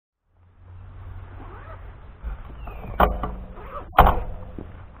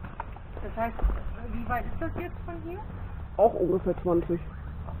heißt, wie weit ist das jetzt von hier? Auch ungefähr 20.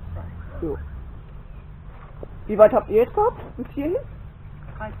 So. Wie weit habt ihr jetzt gehabt? Bis hierhin?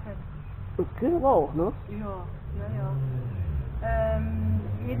 13. Okay, aber auch, ne? Ja.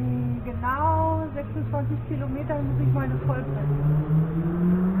 In genau 26 Kilometern muss ich meine voll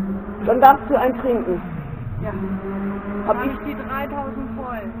fressen. Dann darfst du einen trinken. Ja. Hab Dann ich die 3000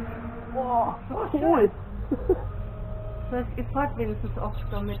 voll. Boah, cool. Das heißt, ihr fahrt wenigstens oft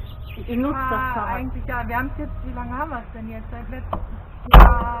damit. Ihr nutzt das Fahrrad. Eigentlich ja. Wir haben es jetzt, wie lange haben wir es denn jetzt? Seit letztem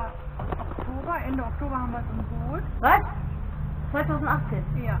Jahr Oktober, Ende Oktober haben wir es im Boot. Was? 2018?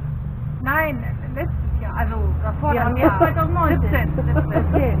 Ja. Nein, letztes Jahr. Also davor Ja, das und jetzt Jahr. 2019. 17.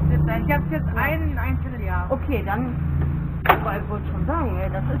 Okay. Ich habe jetzt ein Vierteljahr. Okay, dann, aber ich wollte schon sagen,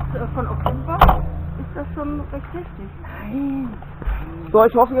 das ist von Oktober, ist das schon recht richtig. Nein. So,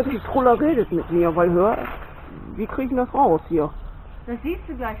 ich hoffe jetzt, die Troller redet mit mir, weil hör, wie kriege ich das raus hier? Das siehst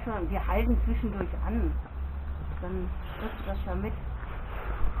du gleich schon, wir halten zwischendurch an. Dann kriegst du das ja mit.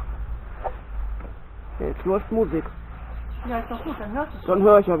 Jetzt läuft Musik. Ja, ist doch gut, dann hörst du es. Dann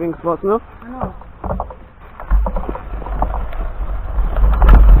höre ich ja wenigstens was, ne? Genau.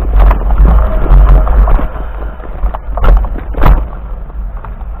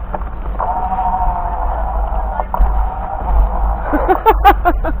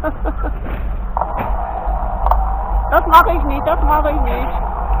 Das mache ich nicht, das mache ich nicht.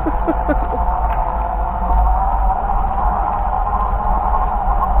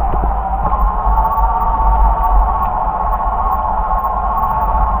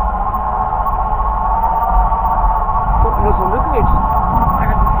 Guck, nur so möglich. Ja,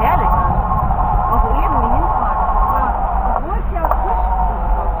 das ist herrlich. Also eben die Hinfahrt. Ja, obwohl es ja frisch ist.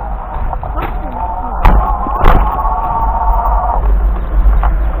 Trotzdem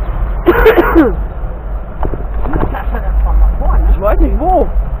Natascha, das war mal vorne. Ich weiß nicht wo.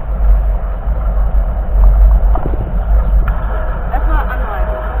 Erstmal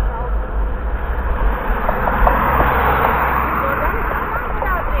anhalten.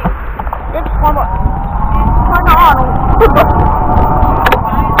 Jetzt fahren wir. Keine Ahnung.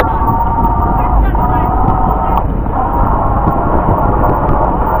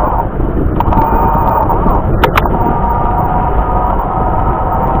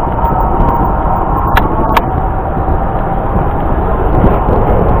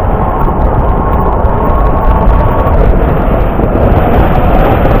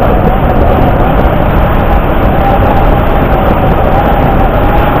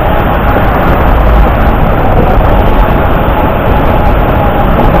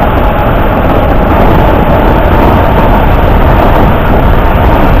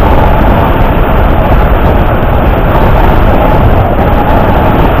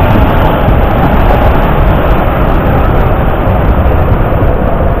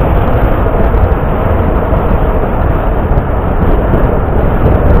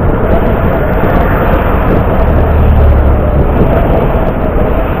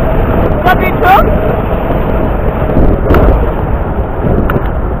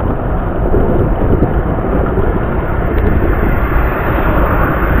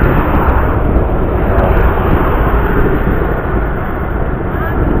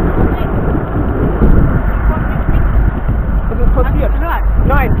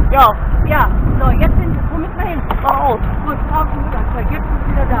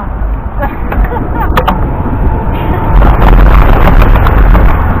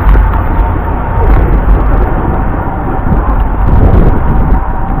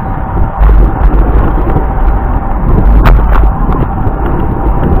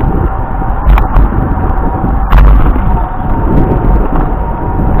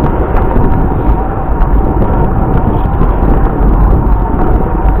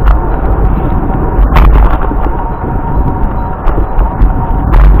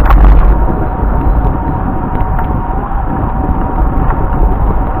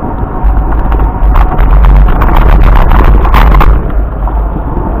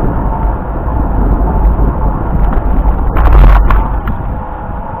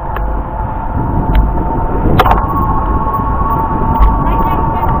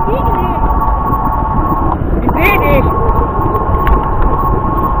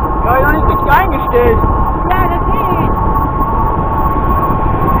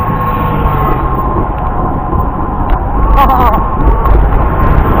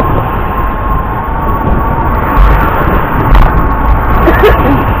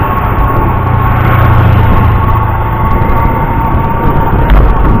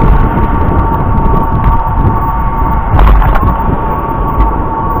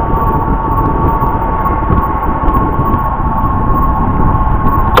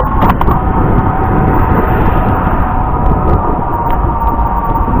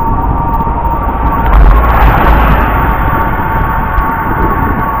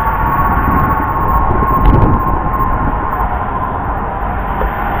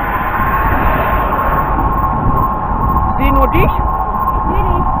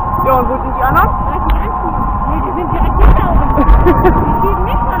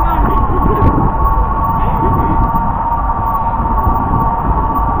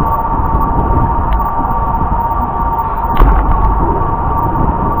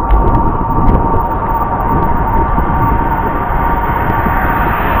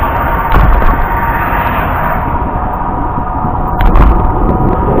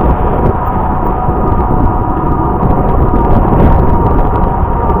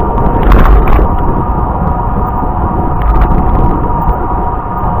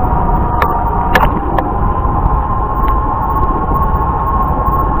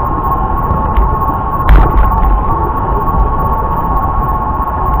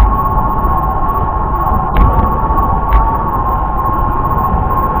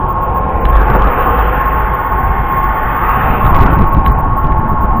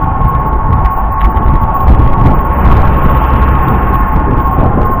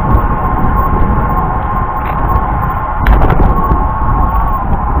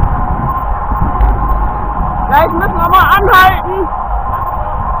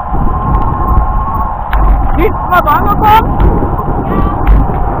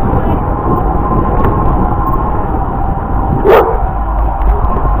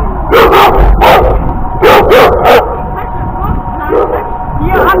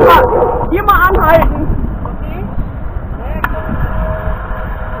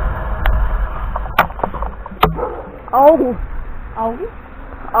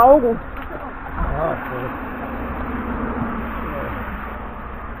 Augen. Ja,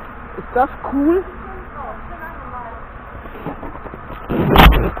 Ist das cool?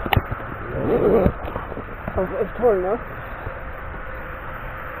 Das ist echt toll, ne?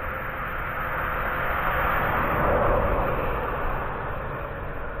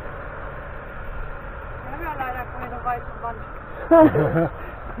 Wir haben ja leider keine weiße Wand.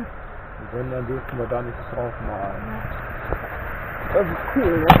 wenn, dann dürfen wir da nichts drauf malen. Das ist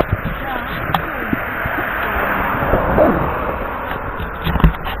cool, ne?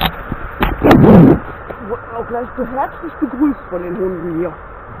 Ich wurde auch gleich so herzlich begrüßt von den Hunden hier.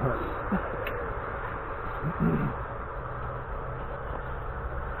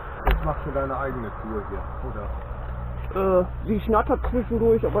 Jetzt machst du deine eigene Tour hier, oder? Sie schnattert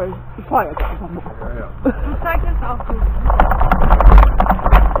zwischendurch, aber ich fahre jetzt einfach mal. Ja, ja. Du zeigst jetzt auch gut.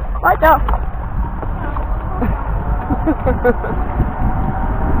 Weiter!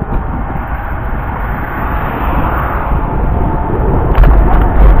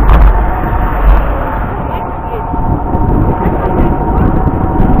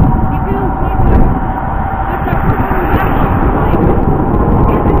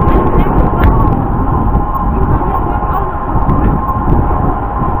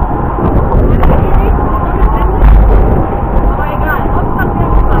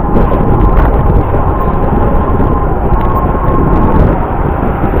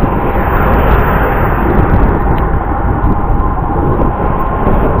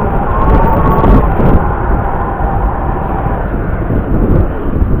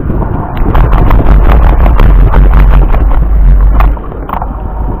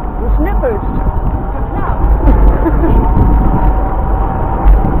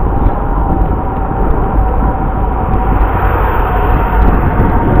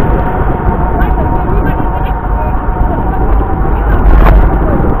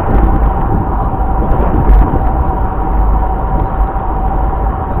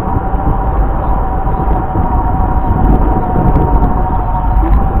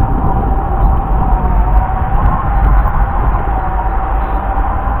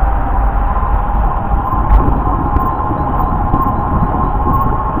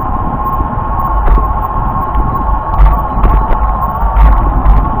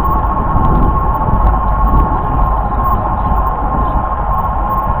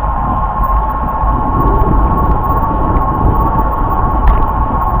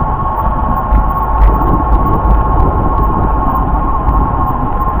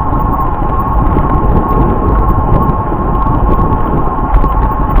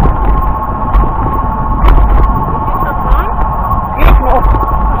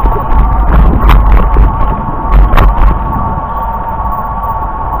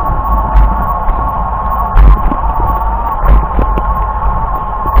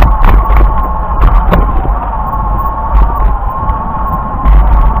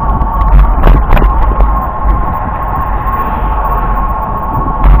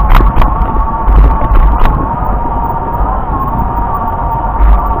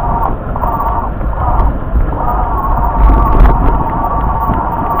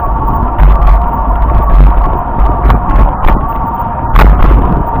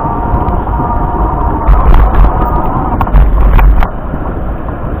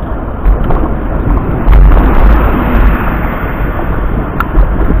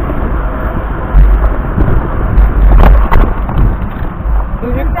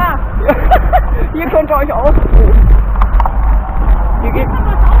 Hier könnt ihr euch ausruhen. Hier geht's.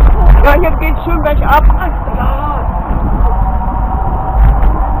 Ja, hier geht's schön bergab.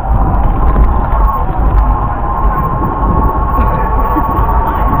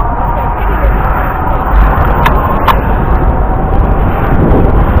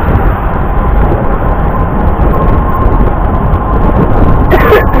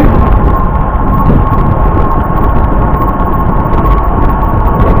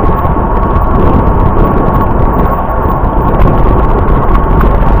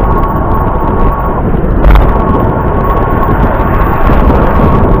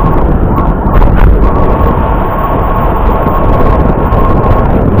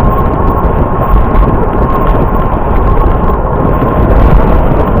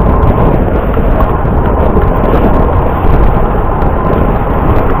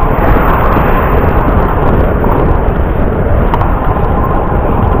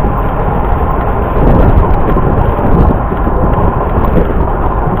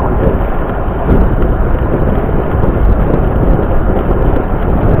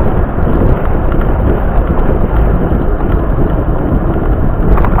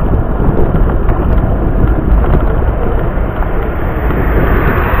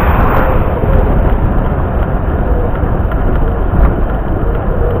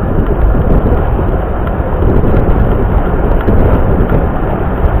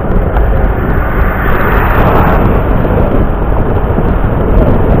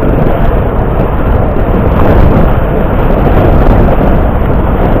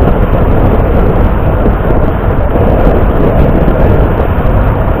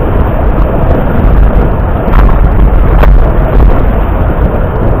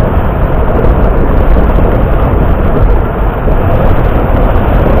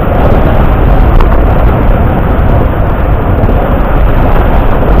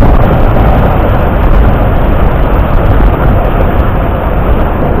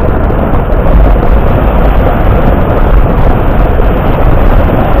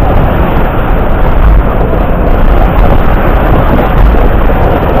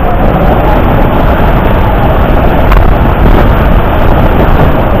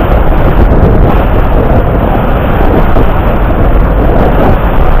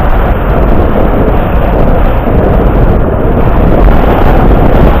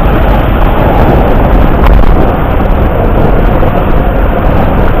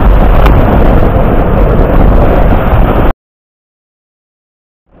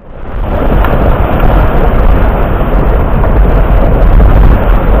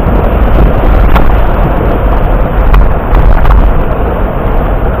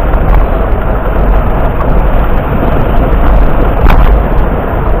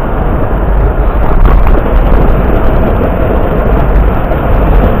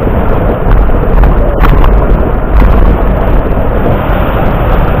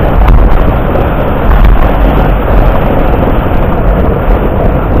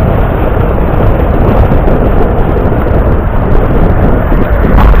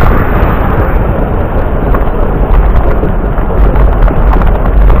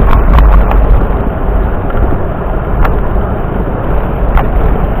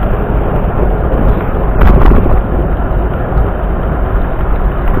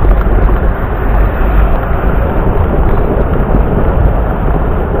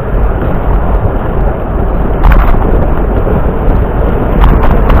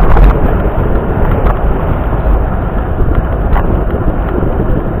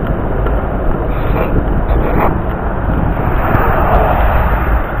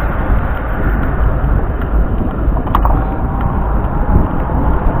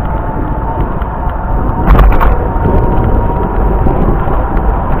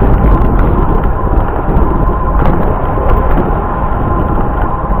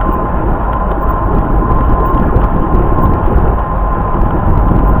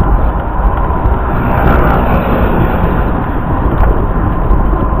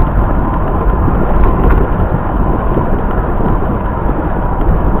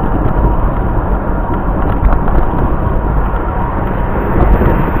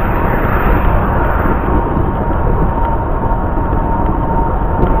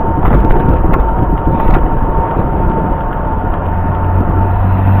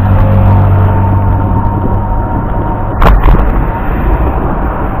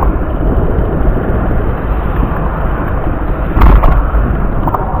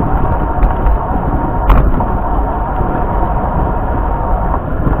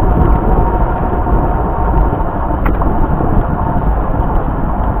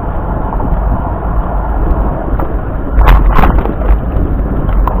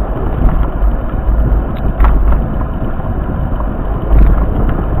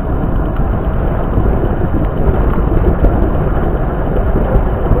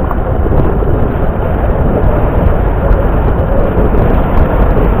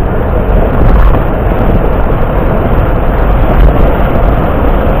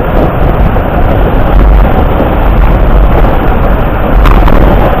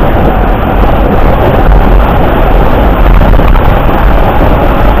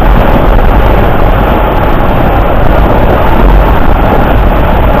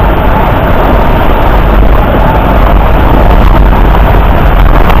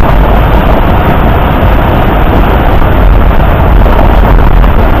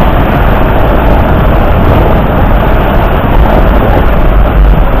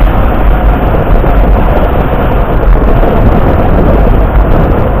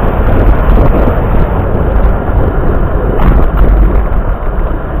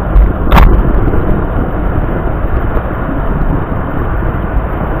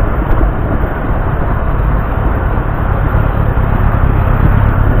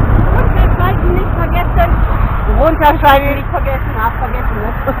 wahrscheinlich nicht vergessen, ne?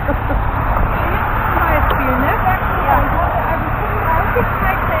 Zum Beispiel, ne? Ja. Also 35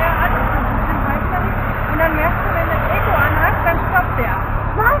 zeigt er an, und dann merkst du, wenn das Ego anhat, dann stoppt der.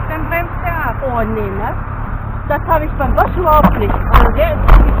 Was? Dann bremst der ab. Oh nee, ne? Das habe ich beim Bosch überhaupt nicht. Also der ist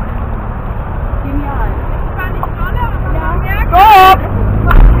wirklich genial. Ist zwar nicht dolle, aber man merkt... Stopp!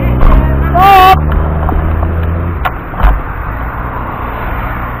 Stopp!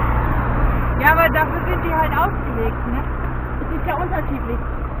 Ja, aber dafür sind die halt ausgelegt, ne? Es ist ja unterschiedlich.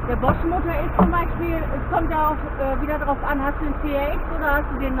 Der Bosch-Motor ist zum Beispiel, es kommt ja auch wieder drauf an, hast du den 4X oder hast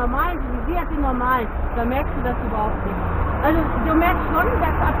du den normalen? Sie hat den normalen, da merkst du das überhaupt nicht. Also du merkst schon,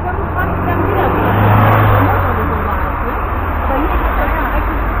 dass ab 25 dann wieder der Motor so war, ne? Aber hier ist das ja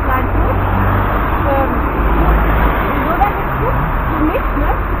eigentlich ein kleinen Flug. So das ist gut für mich, ne?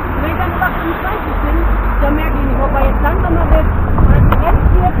 Wenn ich dann über 25 bin, dann merke ich nicht, ob er jetzt langsamer wird, als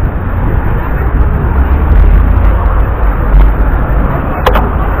gebremst wird.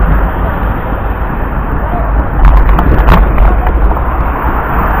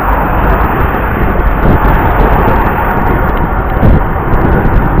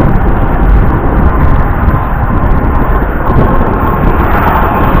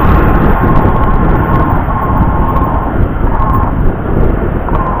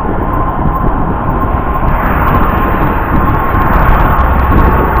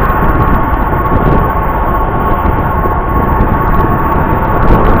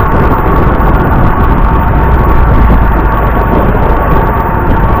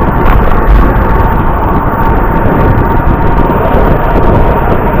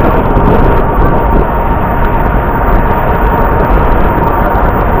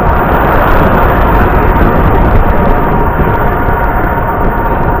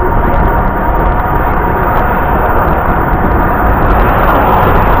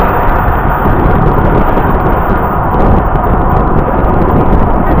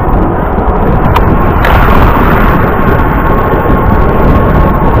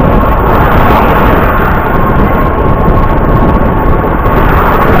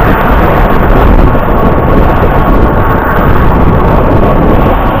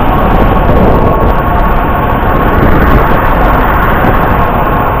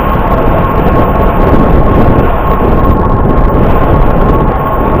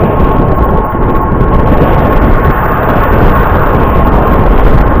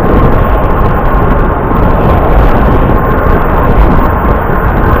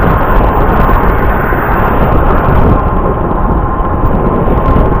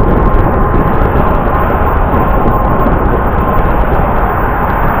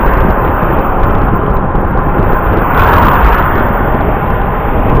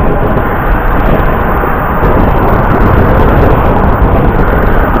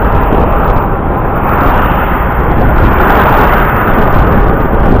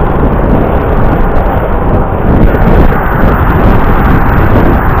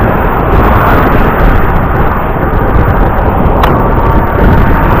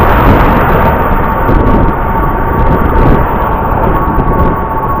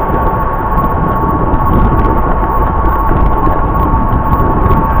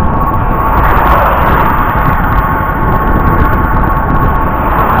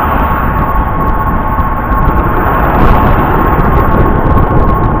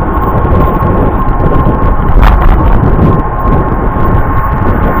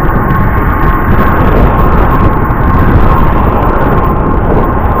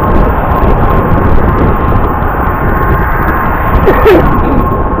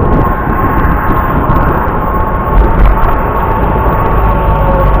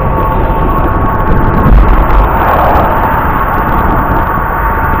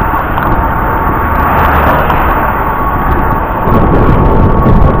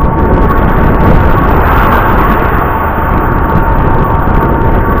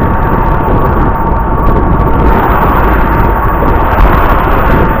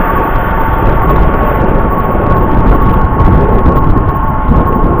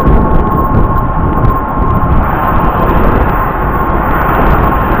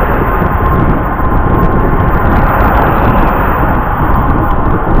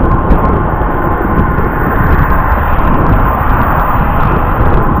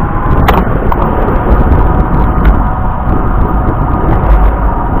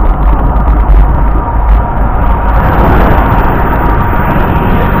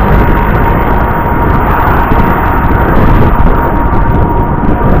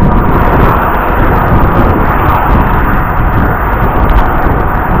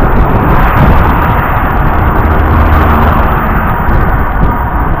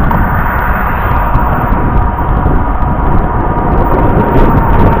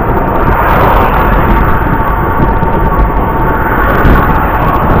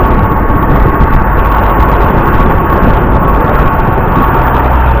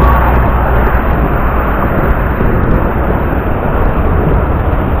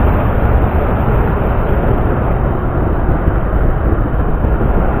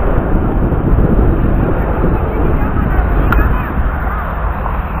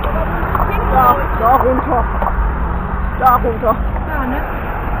 runter. Ja, ne?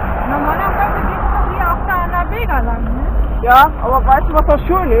 Normalerweise geht es doch hier auch da an der Vega lang, ne? Ja, aber weißt du, was das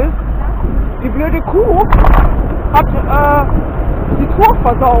schön ist? Die blöde Kuh hat die Tour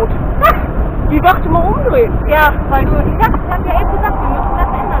versaut. Die dachte mal umdrehen. Ja, weil ich hab ja echt gesagt, wir müssen das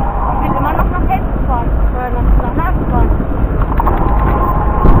ändern. Ich will immer noch nach Herford fahren, nach nach fahren.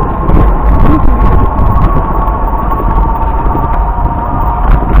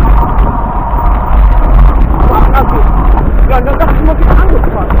 Ja, und dann dachte ich mal wieder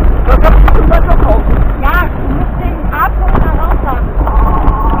angefahren. Dann dachte ich, bei Lockhausen. Ja, du musst den A-Punkt da raus haben.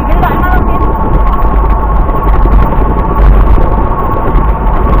 Die will da einmal noch hin.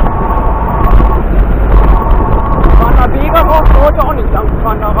 An der Vega brauchst du heute auch nicht lang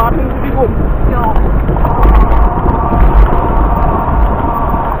fahren, da raten sie dich um. Ja.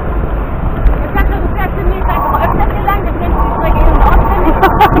 Ich dachte, du fährst demnächst einfach öfters hier lang, dann kennst du die Strecke in- und auswendig.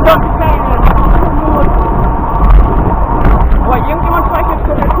 Das ist keine Not. Aber irgendjemand zeigt jetzt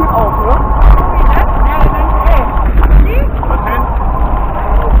schon der Typ auf, ne? Ja, eventuell. Was denn?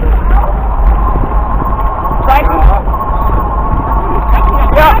 Zeichen?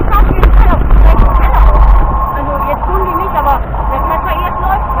 Ja. Also jetzt tun die nicht, aber der Pfeffer jetzt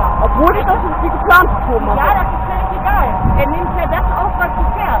läuft ja. Obwohl ich das die geplante Tour mache. Ja, das ist völlig egal. Er nimmt ja das auf, was du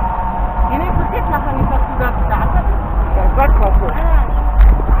fährst. Den interessiert nachher nicht, was du da gesagt hast. Ja, Sackgasse.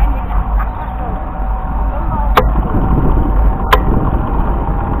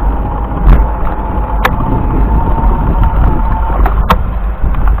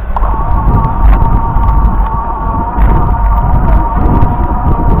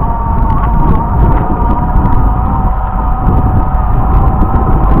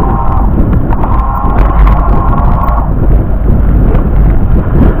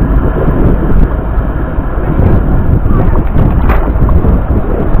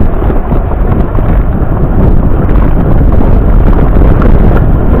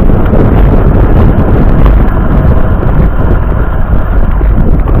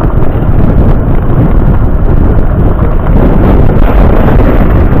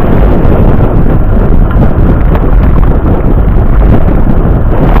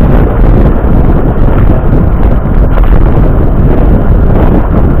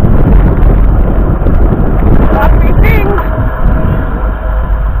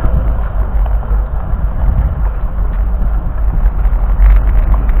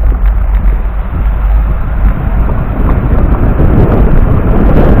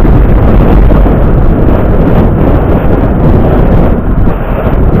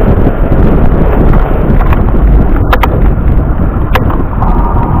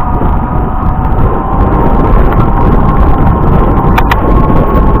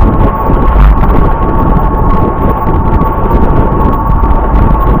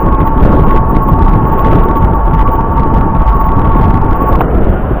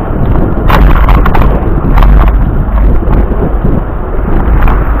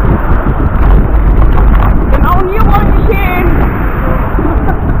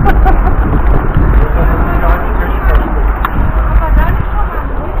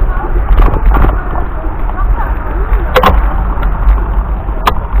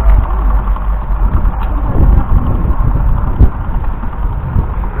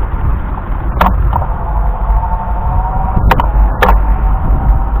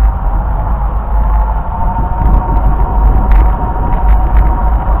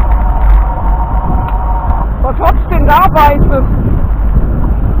 Weißes.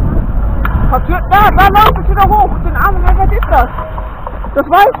 Da läuft es wieder hoch. Den Arm, was ist das? Das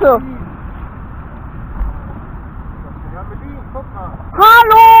Weiße. Guck mal.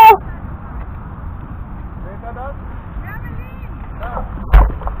 Hallo! Seht ihr das? Ja.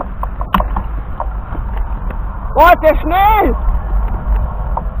 Boah, ist der schnell!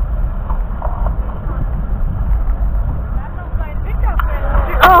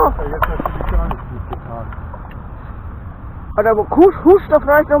 Ja. Jetzt hast du dich gar nicht gut getan. Aber huscht doch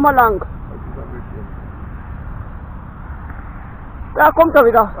vielleicht noch mal lang. Da kommt er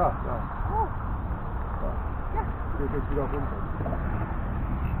wieder. Ja. Geht jetzt wieder runter.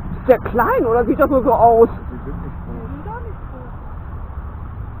 Ist der klein oder sieht das nur so aus? Die sind nicht groß. Die sind doch nicht groß.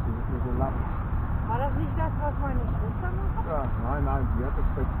 Die sind nur so lang. War das nicht das, was meine Schwester macht? Ja, nein, die hat das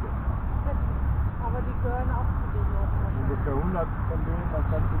Feste. Aber die gehören auch zu den Norddeutschen. Ungefähr 100 von denen, das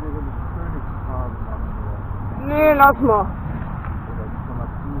kannst du dir so mit Königsfarben machen. Nee, lass mal. Oder die kann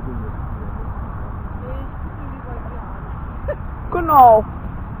man Kugeln jetzt hier. Nee, ich gucke lieber hier an. Genau.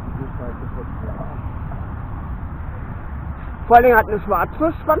 Die Sicherheit ist jetzt ja. Vor allem hat eine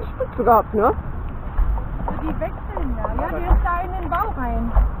schwarze Schwanzspitze gehabt, ne? Die wechseln da. Ja, die ist da in den Bau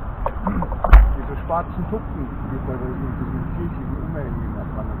rein. Die diese schwarzen Tupfen, die bei diesen viereckigen Umhängen da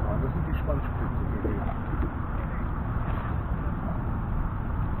dran waren, das sind die Spannspitze gewesen.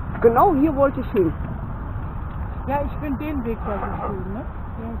 Genau hier wollte ich hin. Ja, ich finde den Weg ja so schön, ne?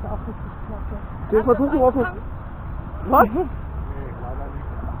 Der ist auch richtig klasse. Den versuchen wir auf dem... Was? Nee, leider nicht.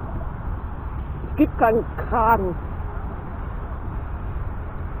 Es gibt keinen Kragen.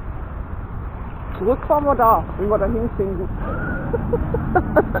 Zurück fahren wir da, wenn wir da hinfinden.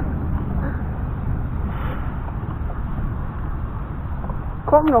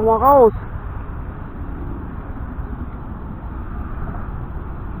 Komm noch mal raus.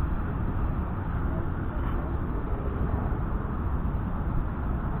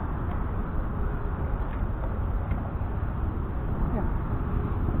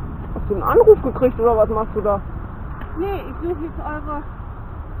 Hast du einen Anruf gekriegt oder was machst du da? Nee, ich suche jetzt eure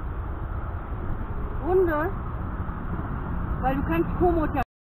Runde, weil du kannst Komoot ja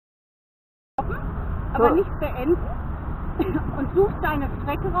stoppen, aber Ja. nicht beenden und suchst deine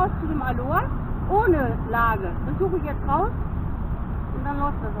Strecke raus zu dem Aloha ohne Lage. Das suche ich jetzt raus und dann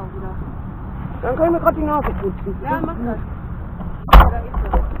läuft das auch wieder. Dann können wir gerade die Nase putzen. Ja, mach das. Ja, da ist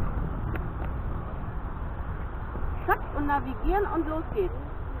er. Zack und navigieren und los geht's.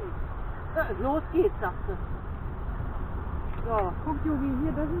 Los geht's, sagst du. So. Guck, Jogi,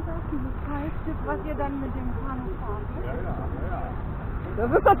 hier, das ist auch dieses Teilstück, was ihr dann mit dem Kanu fahrt. Ne?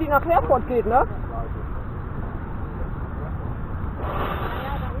 Das ist das, die nach Herford geht, ne? Ja,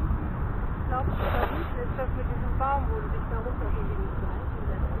 da hinten, ich glaube, da hinten ist das mit diesem Baum, wo du dich da runterbewegen kannst.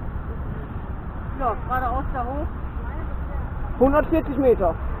 Ja, geradeaus da hoch. 140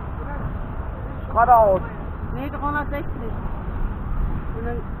 Meter. Geradeaus. Nee, 360. Und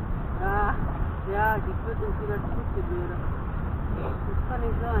dann, ja, die führt uns wieder zurück, die Blöde. Das kann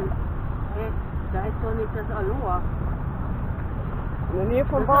nicht sein. Hey, da ist doch nicht das Aloha. In der Nähe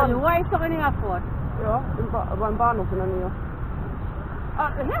vom Das Bahnhof. Aloha ist doch in Herford. Ja, beim Bahnhof in der Nähe. Ah,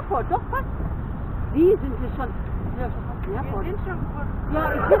 Herford, doch fast. Wie sind wir schon? Ja, schon fast in Herford. Wir sind schon kurz. Ja,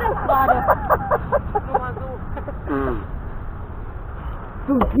 ich sehe das gerade. Nur mal so.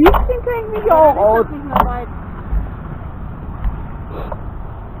 So ein bisschen kenne ich mich auch Dann aus. ist das nicht mehr weit.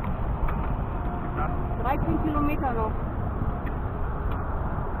 13 Kilometer noch.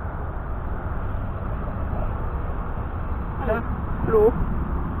 Hallo. Flo.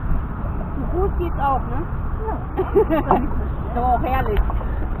 Zu Fuß geht's auch, ne? Ja. Ist aber auch herrlich.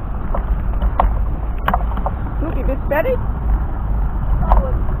 Luki, bist du fertig?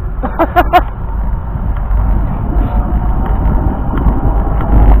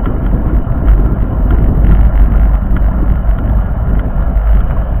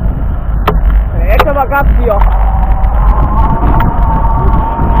 Jetzt aber Gas hier.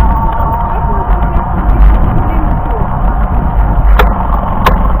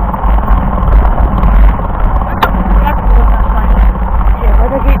 Ja,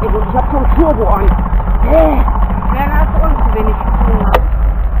 weiter geht nicht und ich hab schon Turbo an. Hey. Ja, da hast du uns zu wenig zu tun.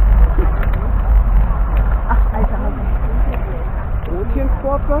 Ach, Alter,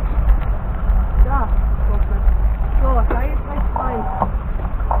 Rotchen-Sportplatz. Ja, So, da jetzt rechts rein.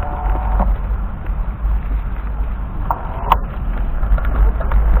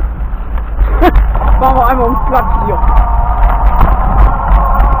 Machen wir einmal ums Platz hier.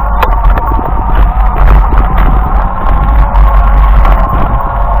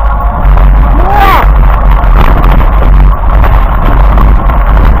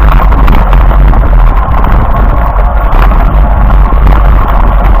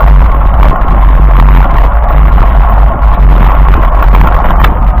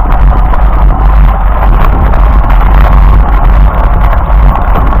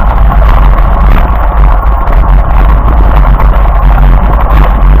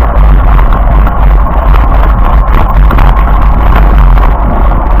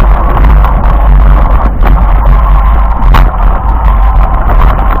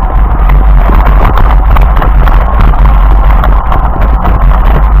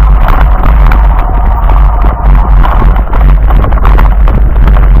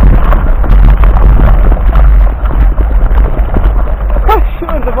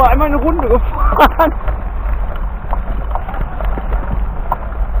 Einmal eine Runde gefahren.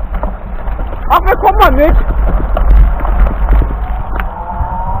 Ach, wir kommen mal mit.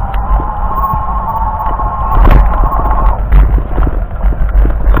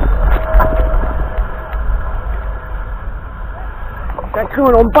 Da kriegen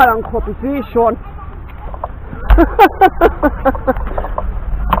wir noch einen Ball am Kopf, ich sehe schon.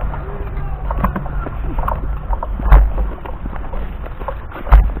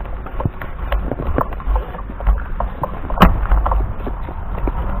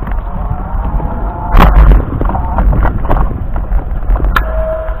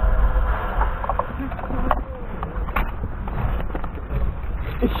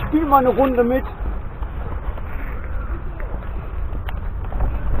 Ich spiele mal eine Runde mit.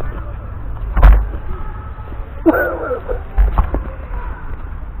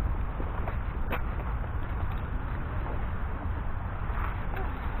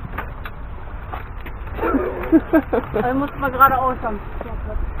 Dann muss man geradeaus haben.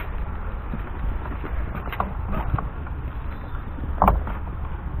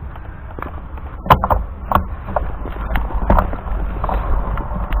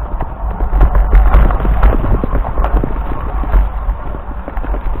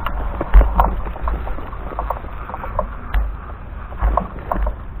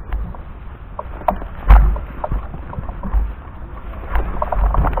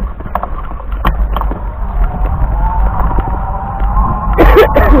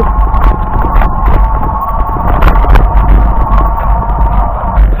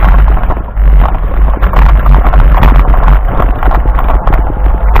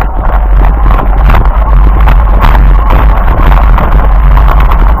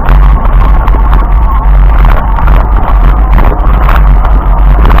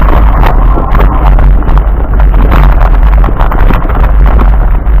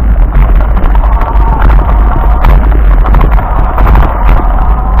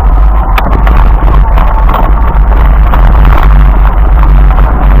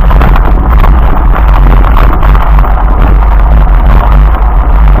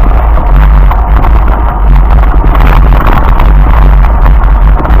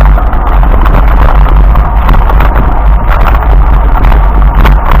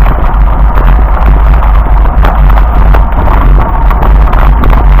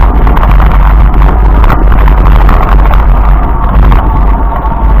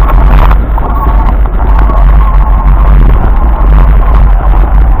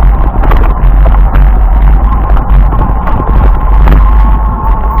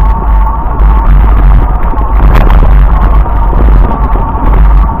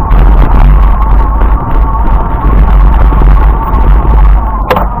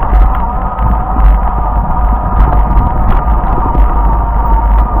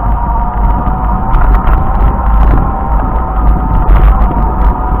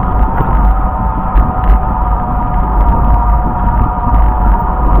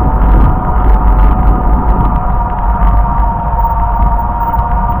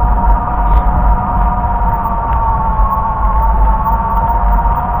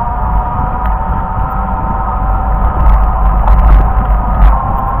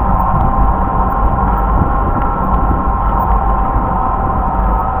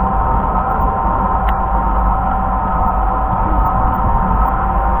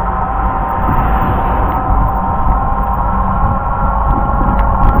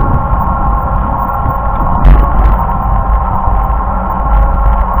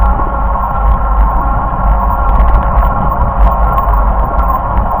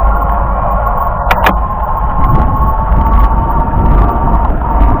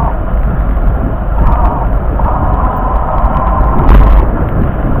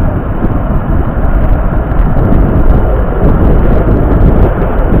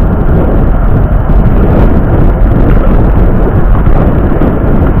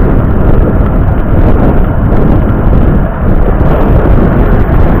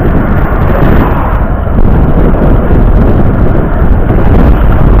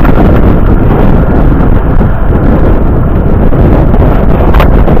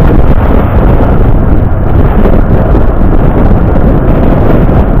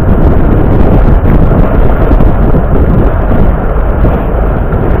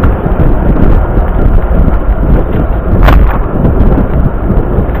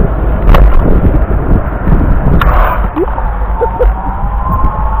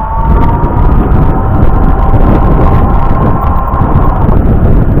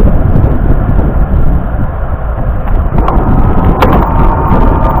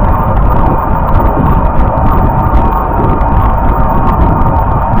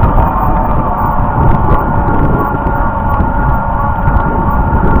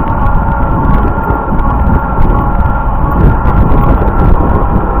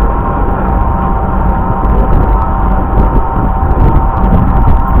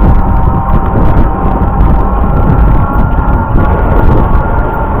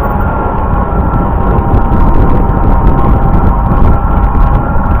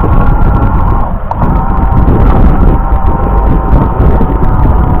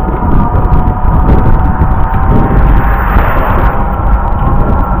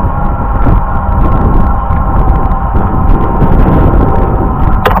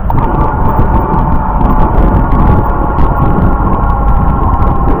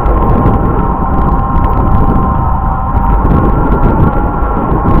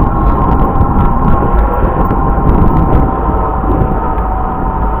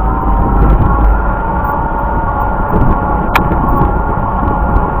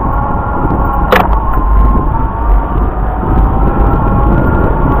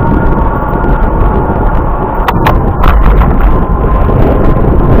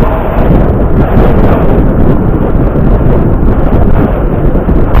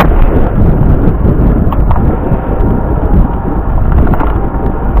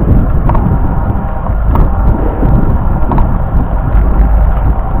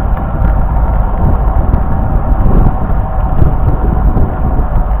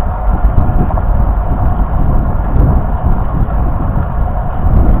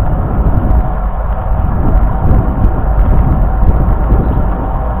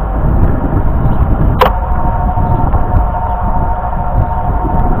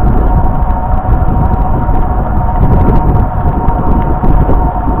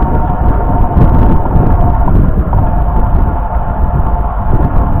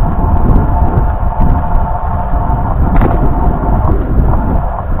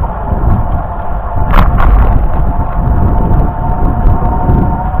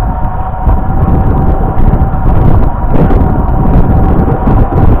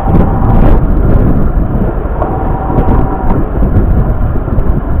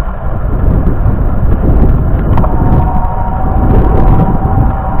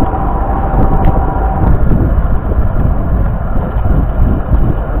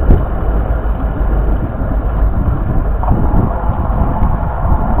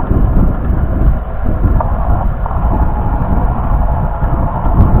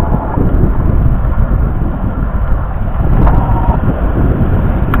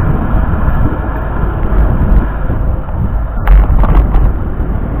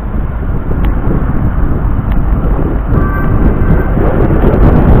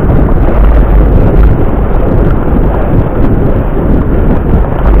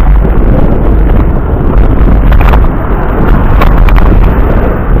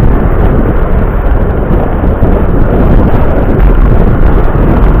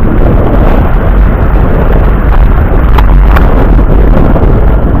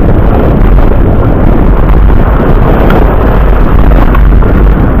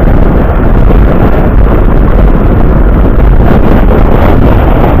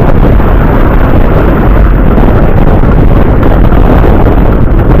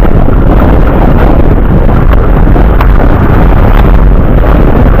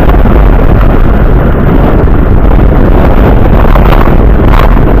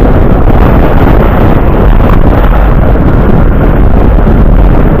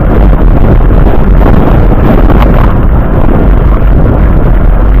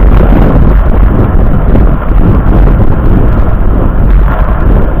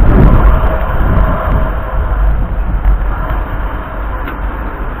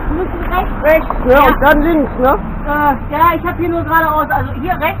 ne? Ja. Und dann links, ne? Ja, ich habe hier nur geradeaus, also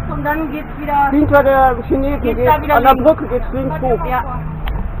hier rechts und dann geht's wieder. Hinter der Chinesen Geht's geht, da wieder an der links. Brücke geht's links hoch. Ja.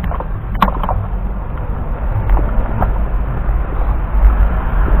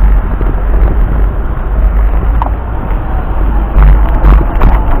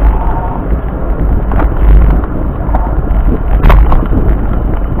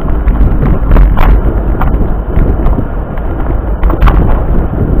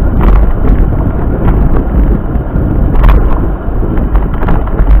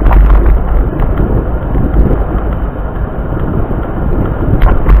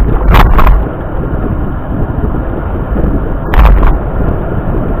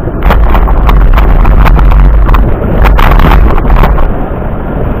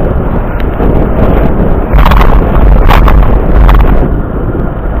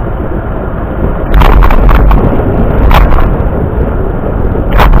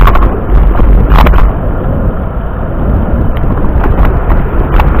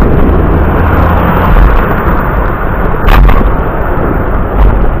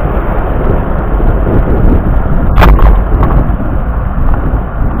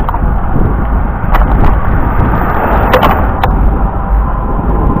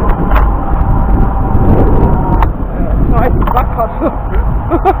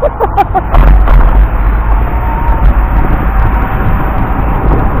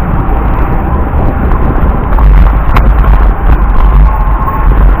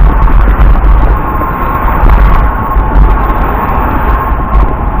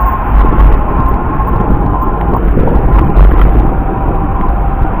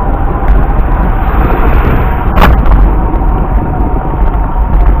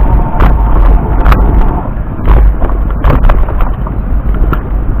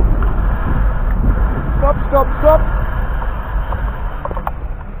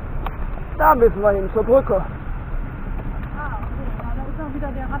 Da müssen wir hin, zur Brücke. Ah, okay. Ja, da ist auch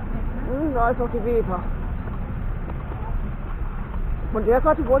wieder der Radweg, ne? Da ist auch die Weber. Von der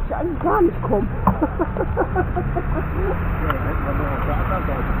Seite wollte ich eigentlich gar nicht kommen. Ja, hätten wir nur auf der anderen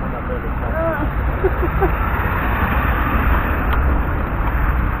Seite von der Welle kommen.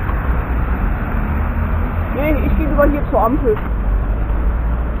 Nee, ich gehe lieber hier zur Ampel.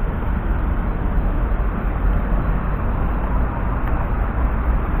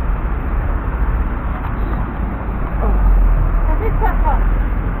 Das ist das was.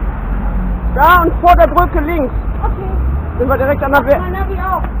 Da und vor der Brücke links. Okay. Sind wir direkt an der Welle. Mein Navi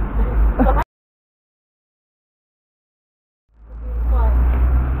auch.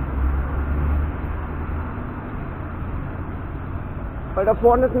 Weil da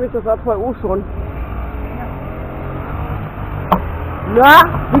vorne ist nämlich das A2U schon. Na,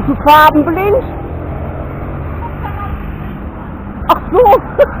 bist du farbenblind? Ach so.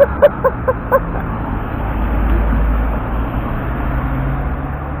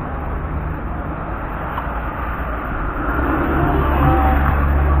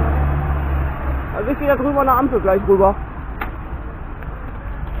 Also ich gehe da drüber an der Ampel gleich rüber.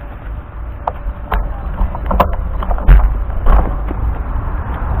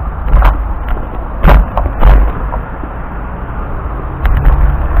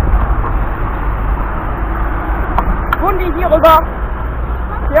 Hier rüber.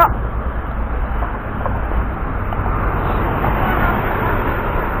 Ja.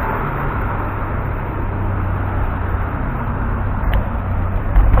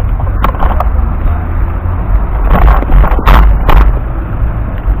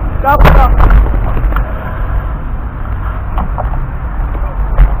 Da rüber.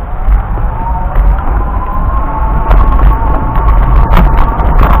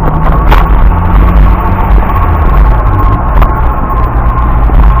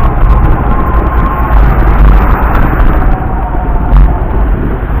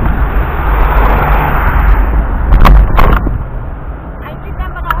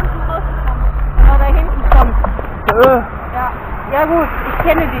 Ja gut, ich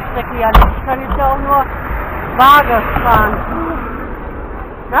kenne die Strecke ja nicht. Ich kann jetzt ja auch nur vage fahren.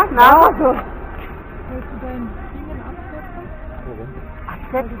 Na, nach? Also. Willst du dein Dingen absetzen? Warum?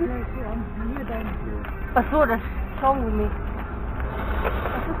 Absetzen? Hier dein... Ach so, das Schaumgummi.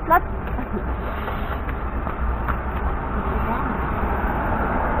 Das ist Platz.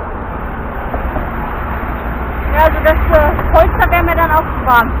 Ja, also das Polster wäre mir dann auch zu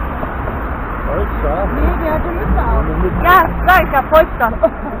warm. Polster? Nee, der hatte Mütze auf. Ja, sag ich ja, Polster.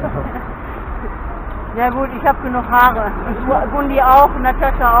 Ja gut, ich habe genug Haare. Und Gundi auch,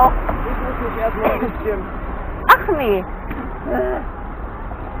 Natascha auch. Ich muss mich erstmal ein bisschen. Ach nee.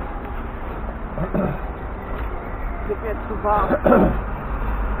 Wird mir jetzt zu warm.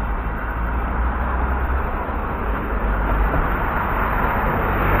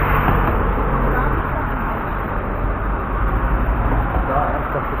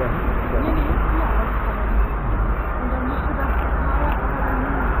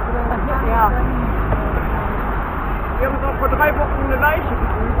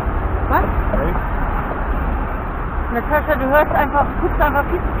 Natascha, du hörst einfach, guckst einfach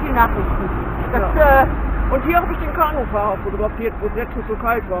viel zu viel Nachrichten. Das, Ja. Und hier habe ich den Kanufahrer fotografiert, wo es letztens so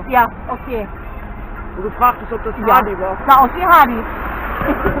kalt war. ja, okay. Wo du fragtest, ob das Ja, Hardy war. sah aus wie Hardy.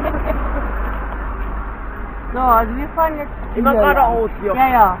 So, also wir fahren jetzt Immer hier geradeaus lang. hier. Ja,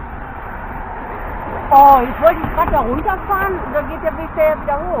 ja. Oh, jetzt wollte ich gerade da runterfahren und dann geht der Weg da ja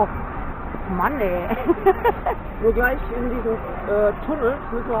wieder hoch. Mann, ey. Nur gleich in diesen Tunnels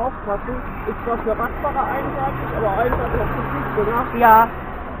müssen wir aufpassen. Ist zwar für Radfahrer einseitig, aber einseitig auch für Fußgänger. Ja,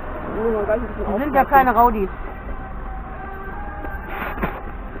 Da muss man gleich ein bisschen wir aufpassen. sind ja keine Raudis.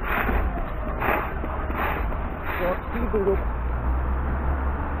 So, Zwiebellook.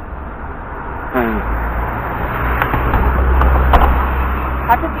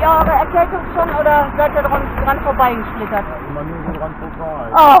 Hattet ihr eure Erkältung schon oder seid ihr dran vorbeigeschlittert? Immer nur so dran vorbei.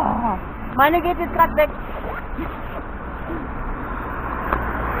 Oh, meine geht jetzt gerade weg.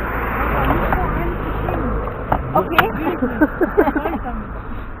 Okay.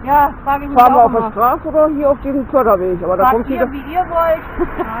 Ja, frage ich mich Fahren wir auch auf der immer. Straße oder hier auf diesem Förderweg? Aber da Fahrt kommt ihr, wieder... wie ihr wollt.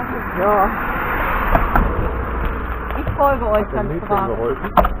 Ja. Ich folge euch Der ganz Mädchen brav.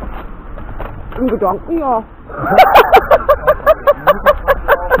 geholfen. Im Gedanken, ja.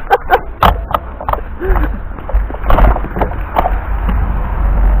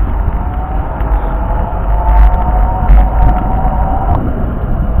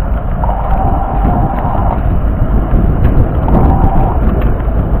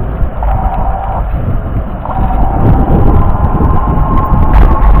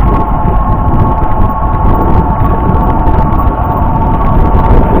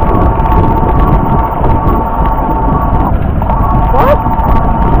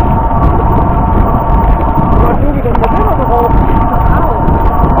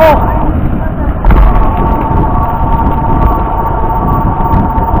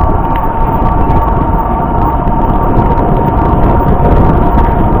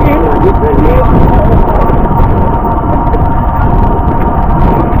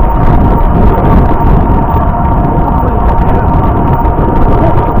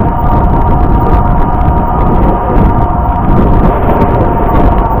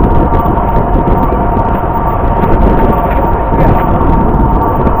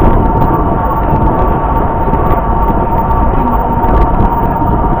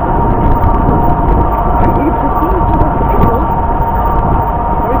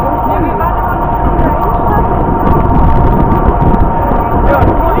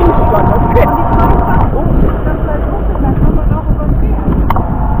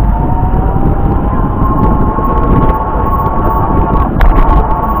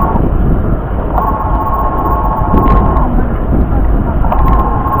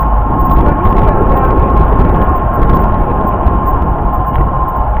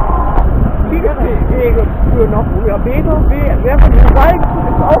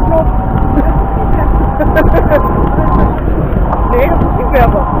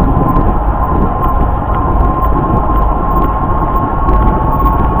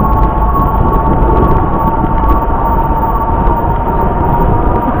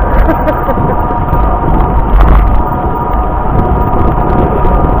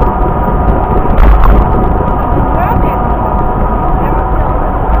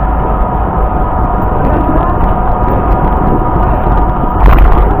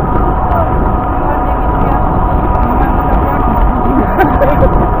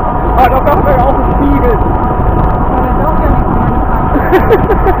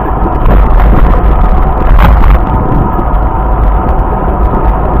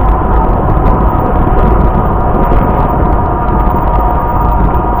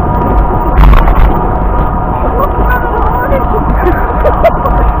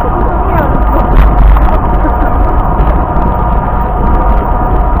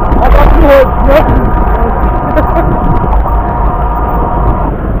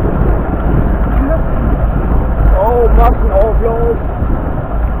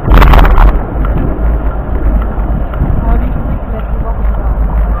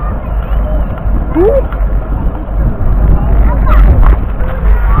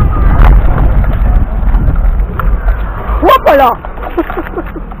 Hoppala!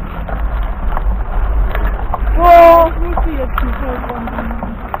 Oh, Nicht die jetzt nicht so von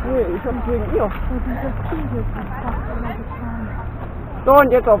nee, ich hab's wegen ihr. wo dieses Vieh jetzt ist fast immer gefahren. So,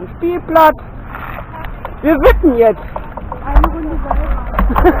 und jetzt auf dem Spielplatz. Wir wissen jetzt. Eine Runde weiter.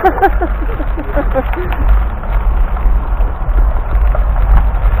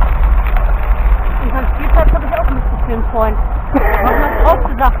 Und beim Spielplatz habe ich auch mitgefilmt, Freund. Haben wir drauf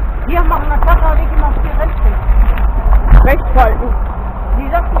gesagt. Hier machen wir Natascha und ich immer 4 Rennstück. Rechts halten. Sie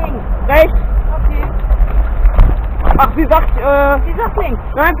sagt links. Rechts. Okay. Ach, sie sagt links.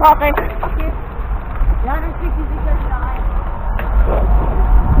 Nein, fahr rechts. Okay. Ja, dann kriegt sie sicher wieder ein.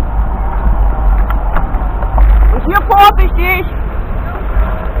 Und hier vorsichtig.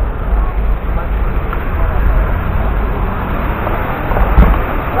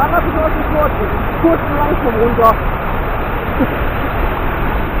 Da lass ich euch nicht vorziehen. Kurz langsam runter.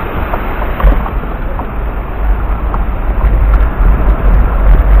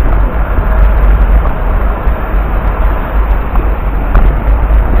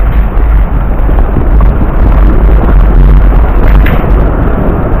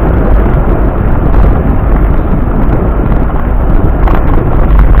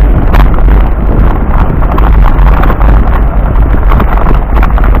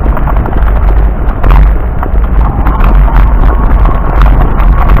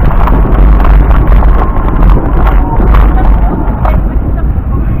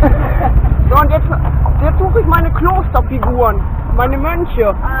 Meine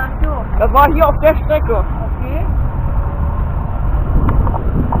Mönche. Ach so. Das war hier auf der Strecke. Okay.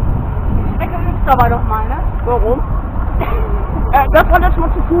 Die Strecke gibt's aber doch mal, ne? Warum? Das war letztes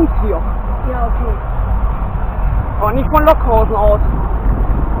Mal zu Fuß hier. Ja, okay. Aber nicht von Lockhausen aus.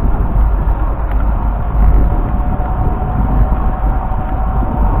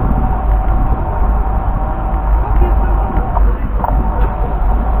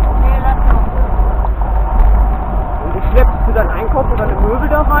 Dann Einkauf oder eine Möbel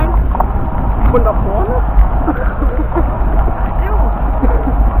da rein? Von da vorne?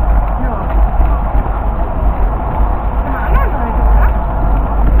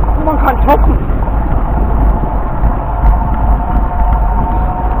 Man kann toppen.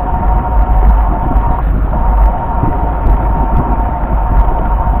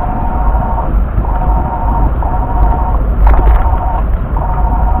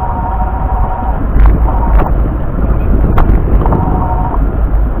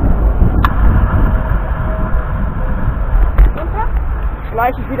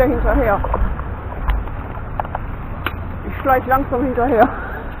 Schleiche ich wieder hinterher. Ich schleiche langsam hinterher.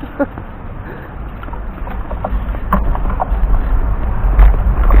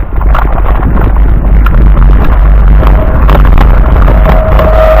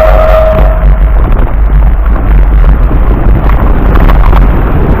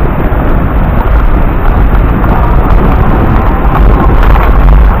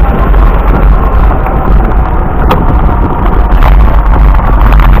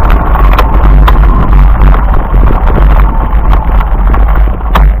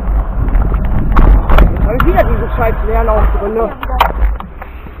 Leerlauf drin.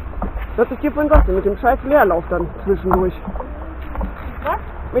 Das ist hier von sagte, mit dem scheiß Leerlauf dann zwischendurch. Was?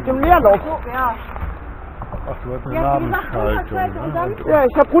 Mit dem Leerlauf. So, ja. Ach, du hast eine Nabenschaltung. Ne? Ja,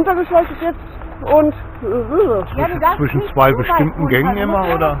 ich habe runtergeschaltet jetzt und zwischen zwei bestimmten Gängen immer,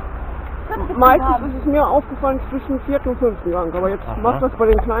 oder? Meistens ist es mir aufgefallen zwischen 4. und 5. Gang, aber jetzt macht das bei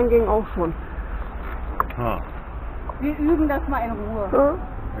den kleinen Gängen auch schon. Ah. Wir üben das mal in Ruhe. Ja.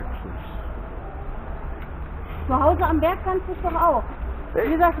 Zu Hause am Berg kannst du es doch auch.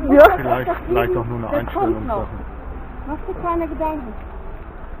 Wie gesagt, vielleicht auch nur eine Einstellungssache. Machst du keine Gedanken.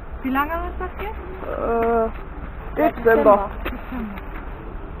 Wie lange ist das jetzt? Dezember.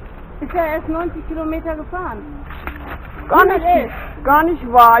 Ist ja erst 90 Kilometer gefahren. Gar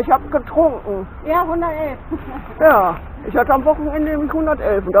nicht wahr, ich habe getrunken. Ja, 111. Ja, ich hatte am Wochenende nämlich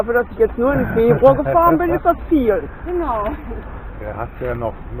 111 und dafür, dass ich jetzt nur im Februar gefahren bin, ist das viel. Genau. Ja, hast ja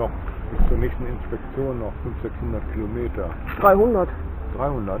noch bis zur nächsten Inspektion noch 500, 600 Kilometer. 300.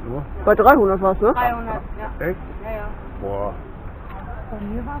 300 nur? Bei 300 war's, ne? 300, ja. Echt? Ja, ja. Boah.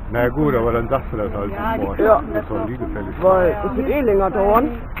 Na gut, aber dann sagst du das halt sofort. Ja, das soll die gefällig sein. weil es wird eh länger dauern.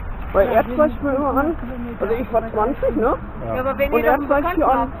 Weil er zeigt mir immer an, also ich war 20, ne? Ja, aber wenn Und ihr er das zeigt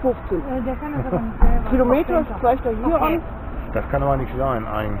hier an 15. der kann das aber nicht selber. Kilometer zeigt er hier an. Das kann aber nicht sein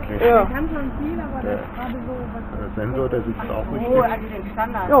eigentlich. Ja. Der kann schon viel, aber das ist gerade so was. Der Sensor, der sitzt auch Oh, richtig. also den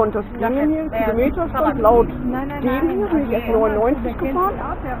Standard. Ja, und das Ding hier, Kilometer stand laut. Dem hier bin ich erst 99 gefahren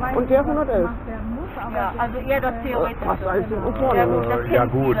und der 111. Ja, also eher das theoretische. Was alles hinten vorne. Ja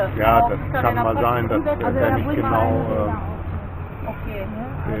gut, ja, das kann mal sein, dass der nicht genau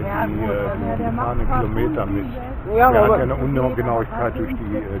die gefahrenen Kilometer misst. Ja, Der hat aber, ja eine Ungenauigkeit durch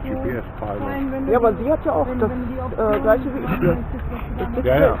die GPS-Peilung. ja, aber sie hat ja auch das gleiche wie ich hier. Das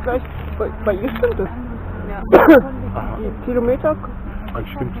Display Ja. ist gleich, bei ihr stimmt es. Die Kilometer. Das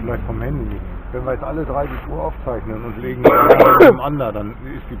stimmt vielleicht vom Handy nicht. Wenn wir jetzt alle drei die Tour aufzeichnen und legen die nebeneinander, dann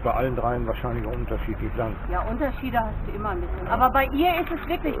ist die bei allen dreien wahrscheinlich auch unterschiedlich lang. Ja, Unterschiede hast du immer ein bisschen. Aber bei ihr ist es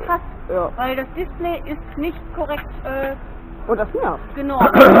wirklich krass, Ja. weil das Display ist nicht korrekt Und das nervt. Genau.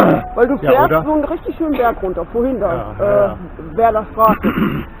 Weil du Ja, fährst oder? so einen richtig schönen Berg runter. Vorhin da, Ja. wer das fragte.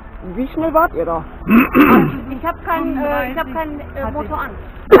 Wie schnell wart ihr da? Ich habe keinen Motor an.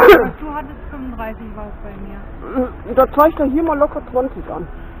 Du hattest 35 war es bei mir. Da zeigt er hier mal locker 20 an.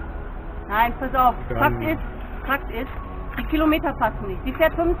 Nein, pass auf. Dann- Fakt ist, die Kilometer passen nicht. Sie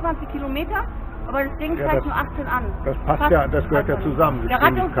fährt 25 Kilometer, aber das Ding Ja, zeigt das- nur 18 an. Das passt ja, das gehört ja einfach nicht. zusammen. Der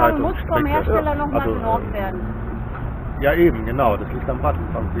Geschwindigkeit Radumfang und muss vom Strecke. Hersteller nochmal Also, genormt werden. Ja eben, genau, das liegt am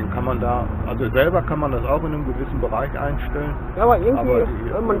Radumfang. Den kann man da, also selber kann man das auch in einem gewissen Bereich einstellen. Ja, aber irgendwie, Aber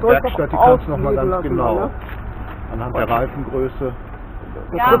die man soll Werkstatt, die doch kannst du nochmal ganz auslesen genau. lassen, ne? Anhand der Reifengröße.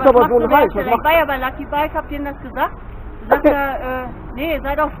 Das Ja, trifft aber aber so so einen Hals. Ich war ja bei Lucky Bike, habt ihr Ihnen das gesagt? Sagt er, nee,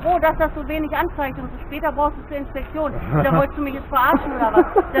 sei doch froh, dass das so wenig anzeigt und so später brauchst du zur Inspektion. Da wolltest du mich jetzt verarschen oder was?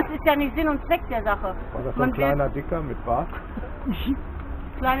 Das ist ja nicht Sinn und Zweck der Sache. War das so Man ein kleiner Dicker mit Bart?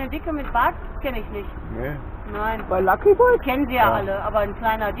 Kleine Dicke mit Bart kenne ich nicht. Nee. Nein. Bei Lucky Bike? Kennen sie ja alle, aber ein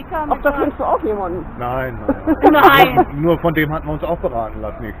kleiner Dicker Ach, mit da Bart. kennst du auch jemanden. Nein. Nein. Nur von dem hatten wir uns auch beraten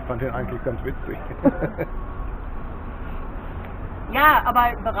lassen. Ich fand den eigentlich ganz witzig. Ja,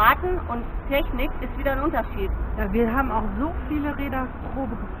 aber beraten und Technik ist wieder ein Unterschied. Ja, wir haben auch so viele Räder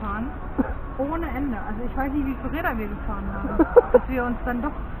Probe gefahren, ohne Ende. Also ich weiß nicht, wie viele Räder wir gefahren haben, dass wir uns dann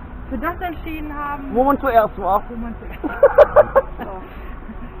doch für das entschieden haben, Wo man zuerst war. wo man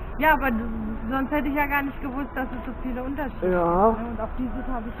Ja, aber sonst hätte ich ja gar nicht gewusst, dass es so viele Unterschiede Ja. gibt. Ne? Und auf dieses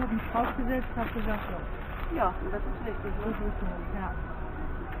habe ich mich draufgesetzt, habe gesagt, so, Ja, das ist richtig. das ist so, ja.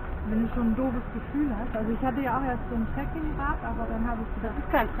 Wenn du schon ein doofes Gefühl hast. Also ich hatte ja auch erst so ein Trekkingrad, aber dann habe ich Das gedacht, ist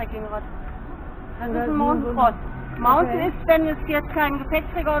kein Trekkingrad. Das Oder ist ein nur Mountain so ein- Cross. Mountain Okay. ist, wenn es jetzt keinen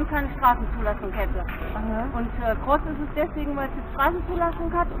Gepäckträger und keine Straßenzulassung hätte. aha. Und Cross ist es deswegen, weil es jetzt Straßenzulassung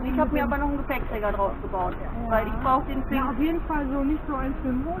hat und ich habe mir aber noch einen Gepäckträger drauf gebaut. Weil ich brauche den für... Ja, auf jeden Fall so nicht so eins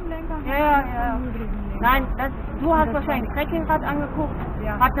mit dem hohen Lenker. Ja. sondern so einen niedrigen Lenker. Nein, du hast wahrscheinlich ein Trekkingrad angeguckt,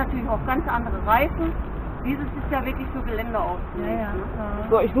 Ja. hat natürlich auch ganz andere Reifen. Dieses ist ja wirklich für Gelände Ja, ausgelegt. ja. Ne?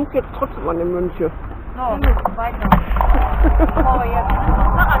 So, ich suche jetzt trotzdem an den Mönche. So, weiter. Oh, jetzt ist das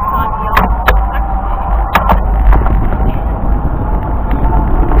Fahrradfahren hier.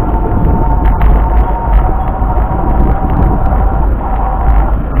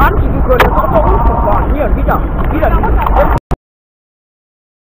 Manche, die können jetzt auch bei uns fahren. Hier, wieder.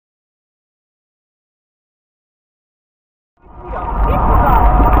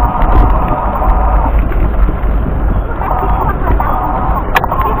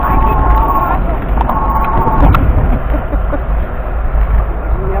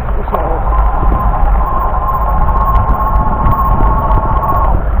 Nervt mich ja auch.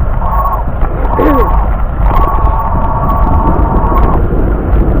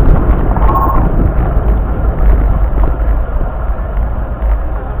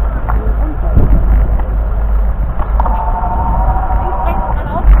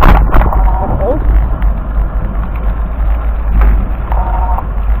 Was aus?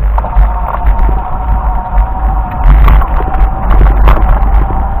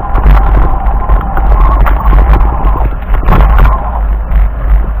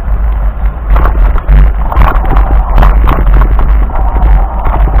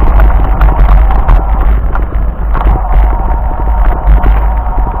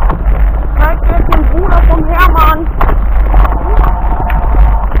 Zeigt mir den Bruder vom Hermann.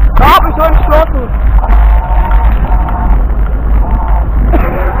 Da hab ich schon entschlossen.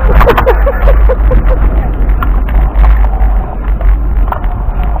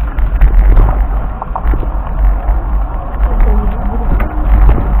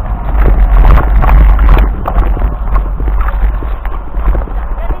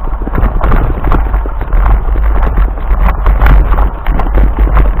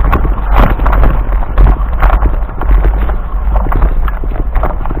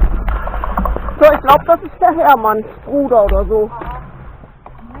 So, ich glaube, das ist der Hermanns Bruder oder so.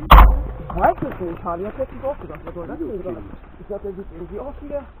 Ich weiß es nicht, Hardy hat letztens auch gedacht, was soll das denn sein? Ich glaube, der sieht irgendwie aus wie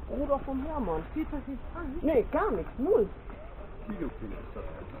der Bruder vom Hermann. Steht das nicht dran? Nee, gar nichts, null. Kilokind ist das.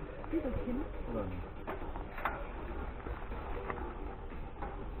 Steht das hin? Oder nicht?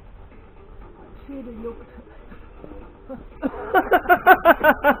 Schädel juckt.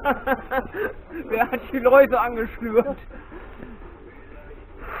 Wer hat die Leute angeschnürt?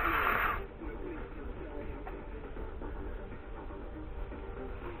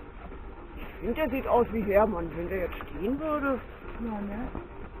 Ich finde, der sieht aus wie Hermann. Wenn der jetzt stehen würde. Ja, ne?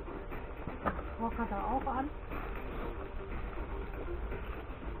 Rock hat er auch an.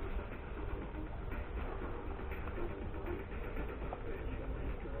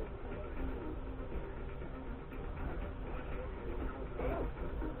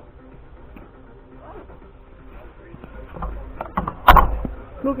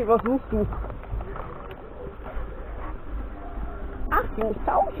 Schnucki, was suchst du? Ach, die muss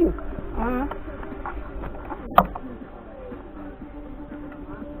tauschen. Mhm.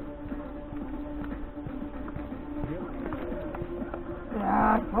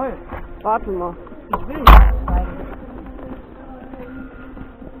 Ja, toll. Warte mal. Ich will nicht schreiben.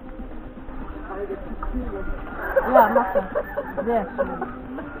 Ja, mach das. Sehr schön.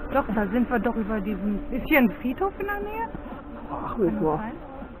 Doch, da sind wir doch über diesen... Ist hier ein Friedhof in der Nähe? Ach, mit mal.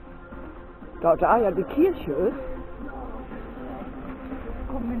 Da ja die Kirche ist.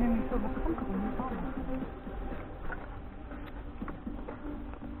 Kommen wir nämlich so bekannt rum.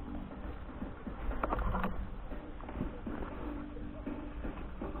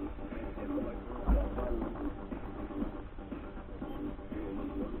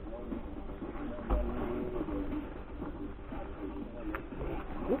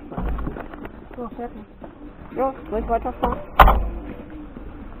 So, fertig. Ja, soll ich weiterfahren?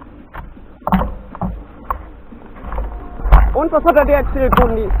 Und was hat er dir erzählt,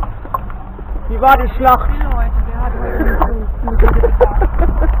 Gundi? Wie war die Schlacht? Viele heute, wer hat heute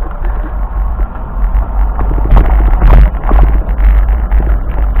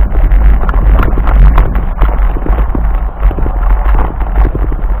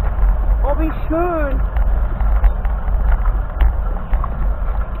Oh, wie schön!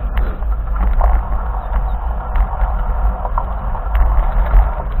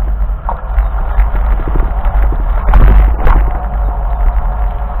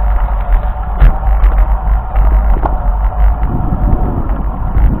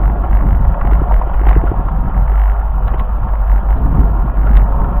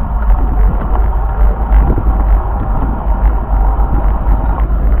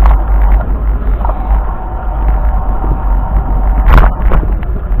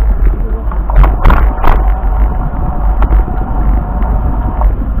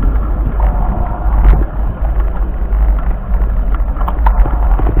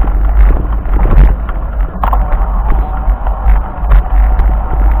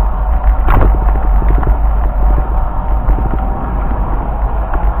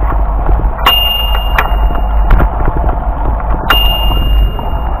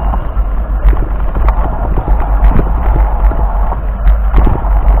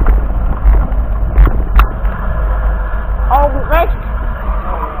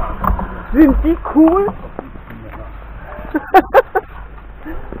 Sind die cool?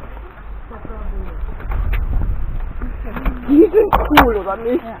 Die sind cool, oder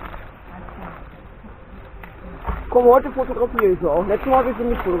nicht? Ja. Komm, heute fotografiere ich sie auch. Letztes Mal habe ich sie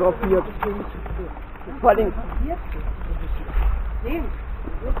nicht fotografiert. Vor allem.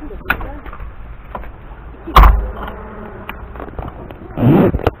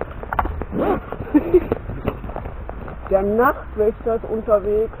 Der Nachtwächter ist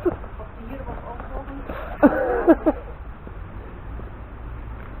unterwegs.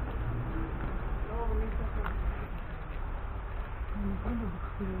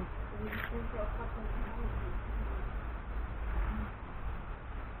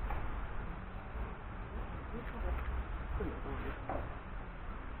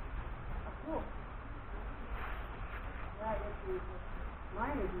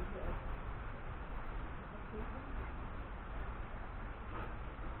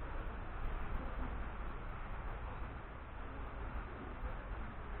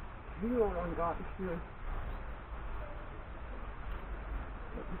 Ich will noch einen Garten spielen.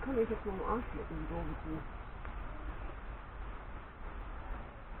 Wie kann ich jetzt noch am Arsch lecken, die doofen Kuh?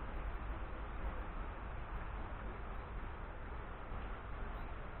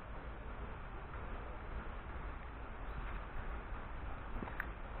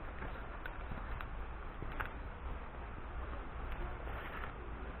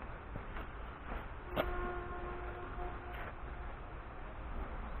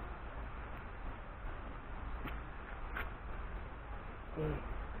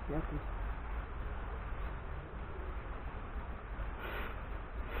 Fertig.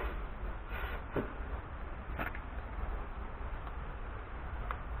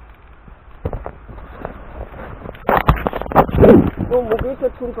 So, wo geht's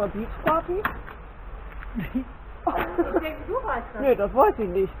jetzt zum Beachparty? Ich denke, du weißt das. Nee, das weiß ich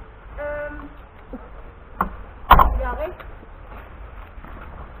nicht. Ja, rechts.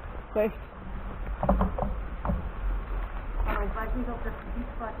 Rechts. Aber ich weiß nicht, ob das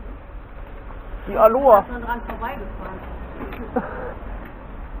Gebietsparty ist. Die Aloha. Ich bin schon dran vorbeigefahren.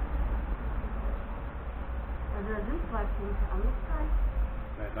 Also da sind 2 Punkte angezeigt.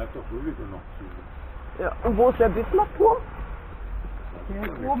 Er bleibt doch sowieso noch zu. Ja, und wo ist der Bismarckturm? Der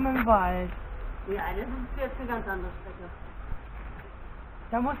ist oben im Wald. Ja, das ist jetzt eine ganz andere Strecke.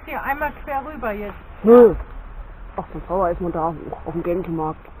 Da musst du ja einmal quer rüber jetzt. Nö. Ach, dann fahren wir erstmal da hoch, auf dem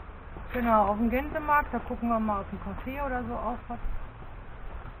Gänsemarkt. Genau, auf dem Gänsemarkt, da gucken wir mal auf ein Café oder so auf was.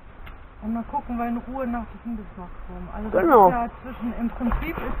 Und dann gucken wir in Ruhe nach diesem Bismarckturm. Also das Genau. ist ja im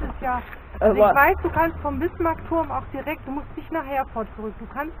Prinzip ist es ja, also ich weiß, du kannst vom Bismarckturm auch direkt, du musst nicht nach Herford zurück, du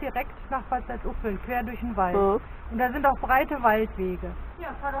kannst direkt nach Bad Salzuflen, quer durch den Wald. Ja. Und da sind auch breite Waldwege. Ja,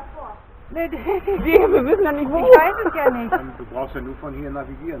 fahr doch vor. Nee, Wir wissen ja nicht wo. ich weiß es ja nicht. Du brauchst ja nur von hier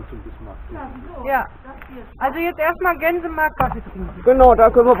navigieren zum Bismarck. So, Ja, das hier. also jetzt erstmal Gänsemarkt Kaffee trinken. Genau, da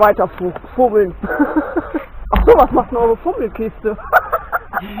können wir weiter fummeln. Ach so, was macht denn eure Fummelkiste?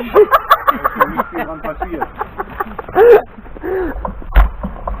 Da ist nicht viel dran passiert.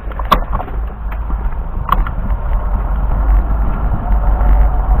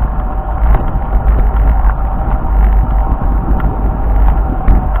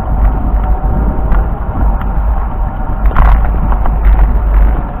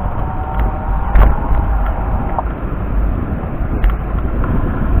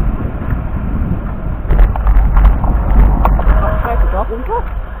 Da runter?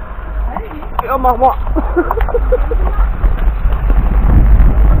 Ja, mach mal.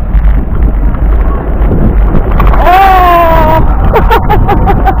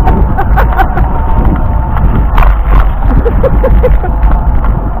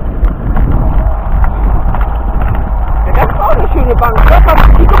 Ja, das ist auch eine schöne Bank. Was hast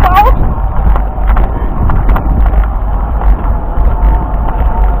du die gebaut?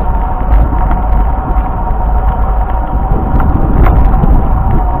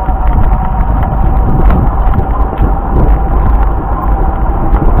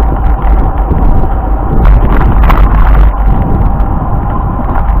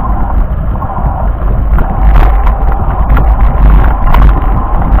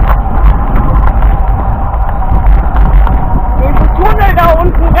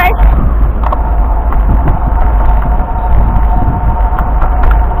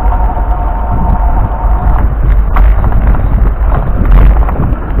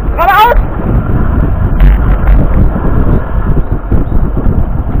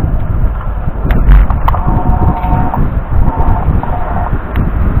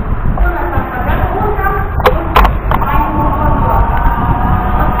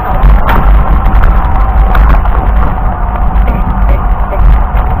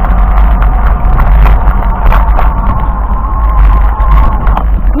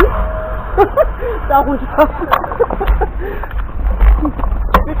 Da runter.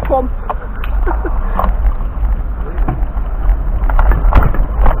 Ich komm.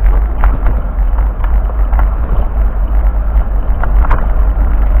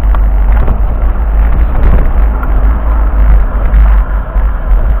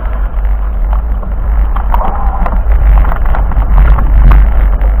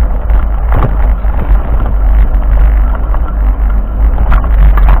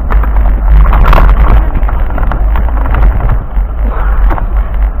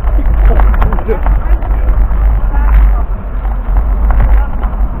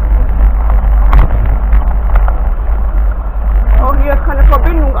 Oh, hier ist keine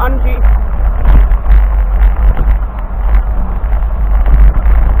Verbindung, Angy.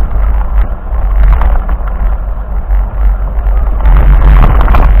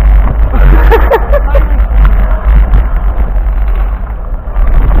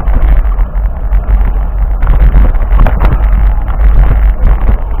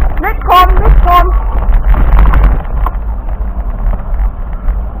 Mitkommen, mitkommen.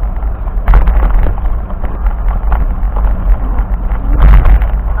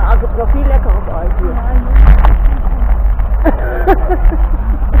 Ah, gibt noch viel leckeres Eis hier.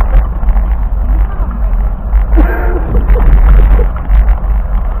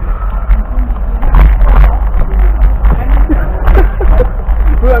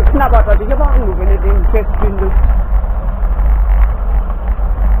 Früher knabbert er dich aber an, wenn du den festbindest.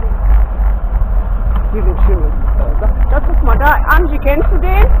 Hier sind schöne. Das guck mal da. Angy, kennst du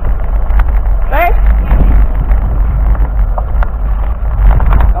den? Rechts?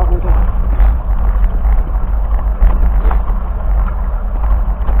 Da runter.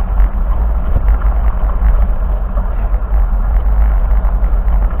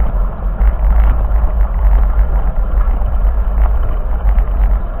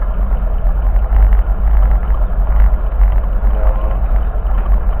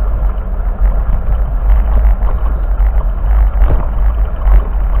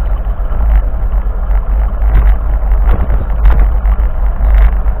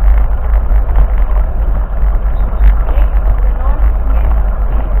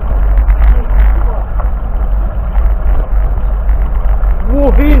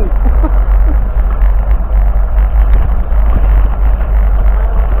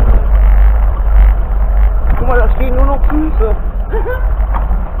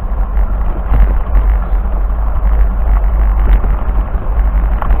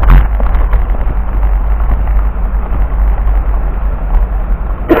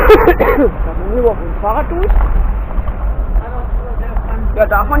 überhaupt mit dem Fahrrad durch? Ja,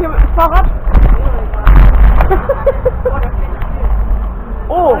 darf man hier mit dem Fahrrad?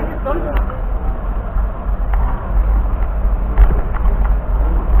 Oh!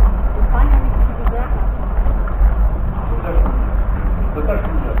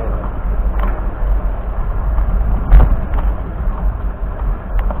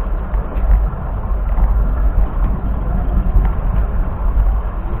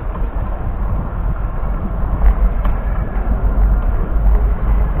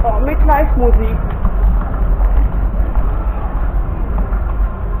 Oh, mit Live-Musik.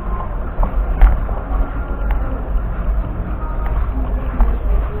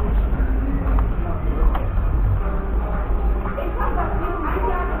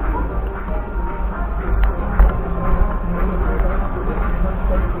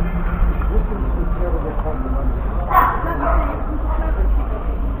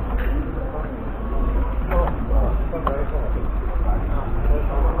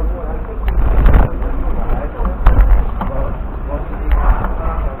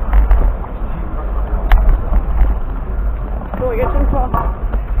 So, jetzt sind wir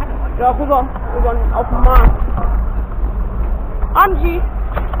da rüber auf dem Markt. Angy!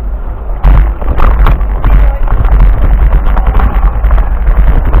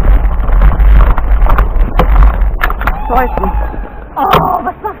 Scheiße. Oh,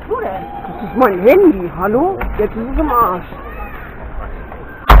 was machst du denn? Das ist mein Handy, hallo? Jetzt ist es im Arsch.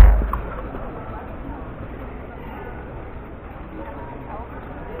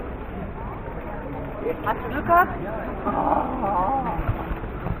 Hast du Glück gehabt?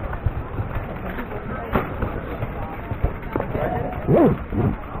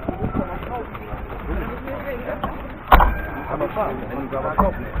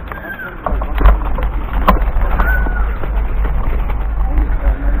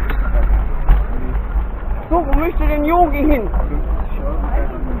 So, wo möchte denn Yogi hin?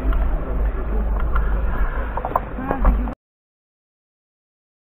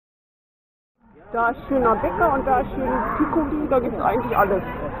 Da ist schöner Bäcker und da ist schön Piccoli, da gibt es eigentlich alles.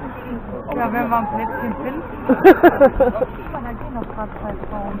 Ja, wenn wir ein Plätzchen finden. Da gehen noch gerade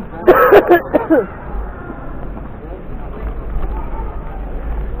Zeitraum.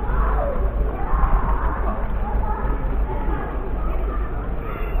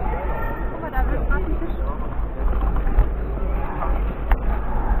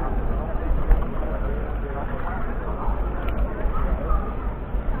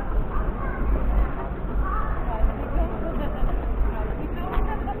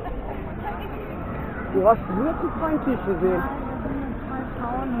 Du hast nur zu freien Tisch gesehen.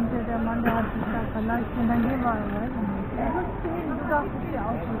 Und der Mann, der hat sich da verleicht und dann gehen wir, weiß ich nicht. Du darfst es dir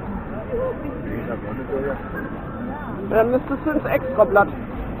aussuchen. Ja, dann müsstest du ins Extrablatt.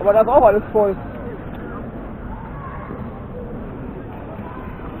 Aber da ist auch alles voll.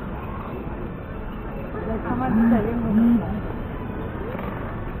 Vielleicht kann man sich da irgendwo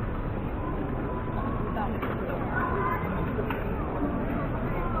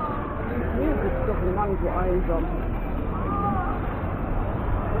Das ist doch ein Mann so einsam.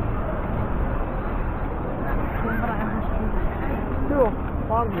 Ja,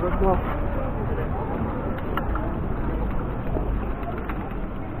 fragen wir das mal.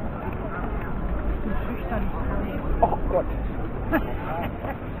 Oh Gott.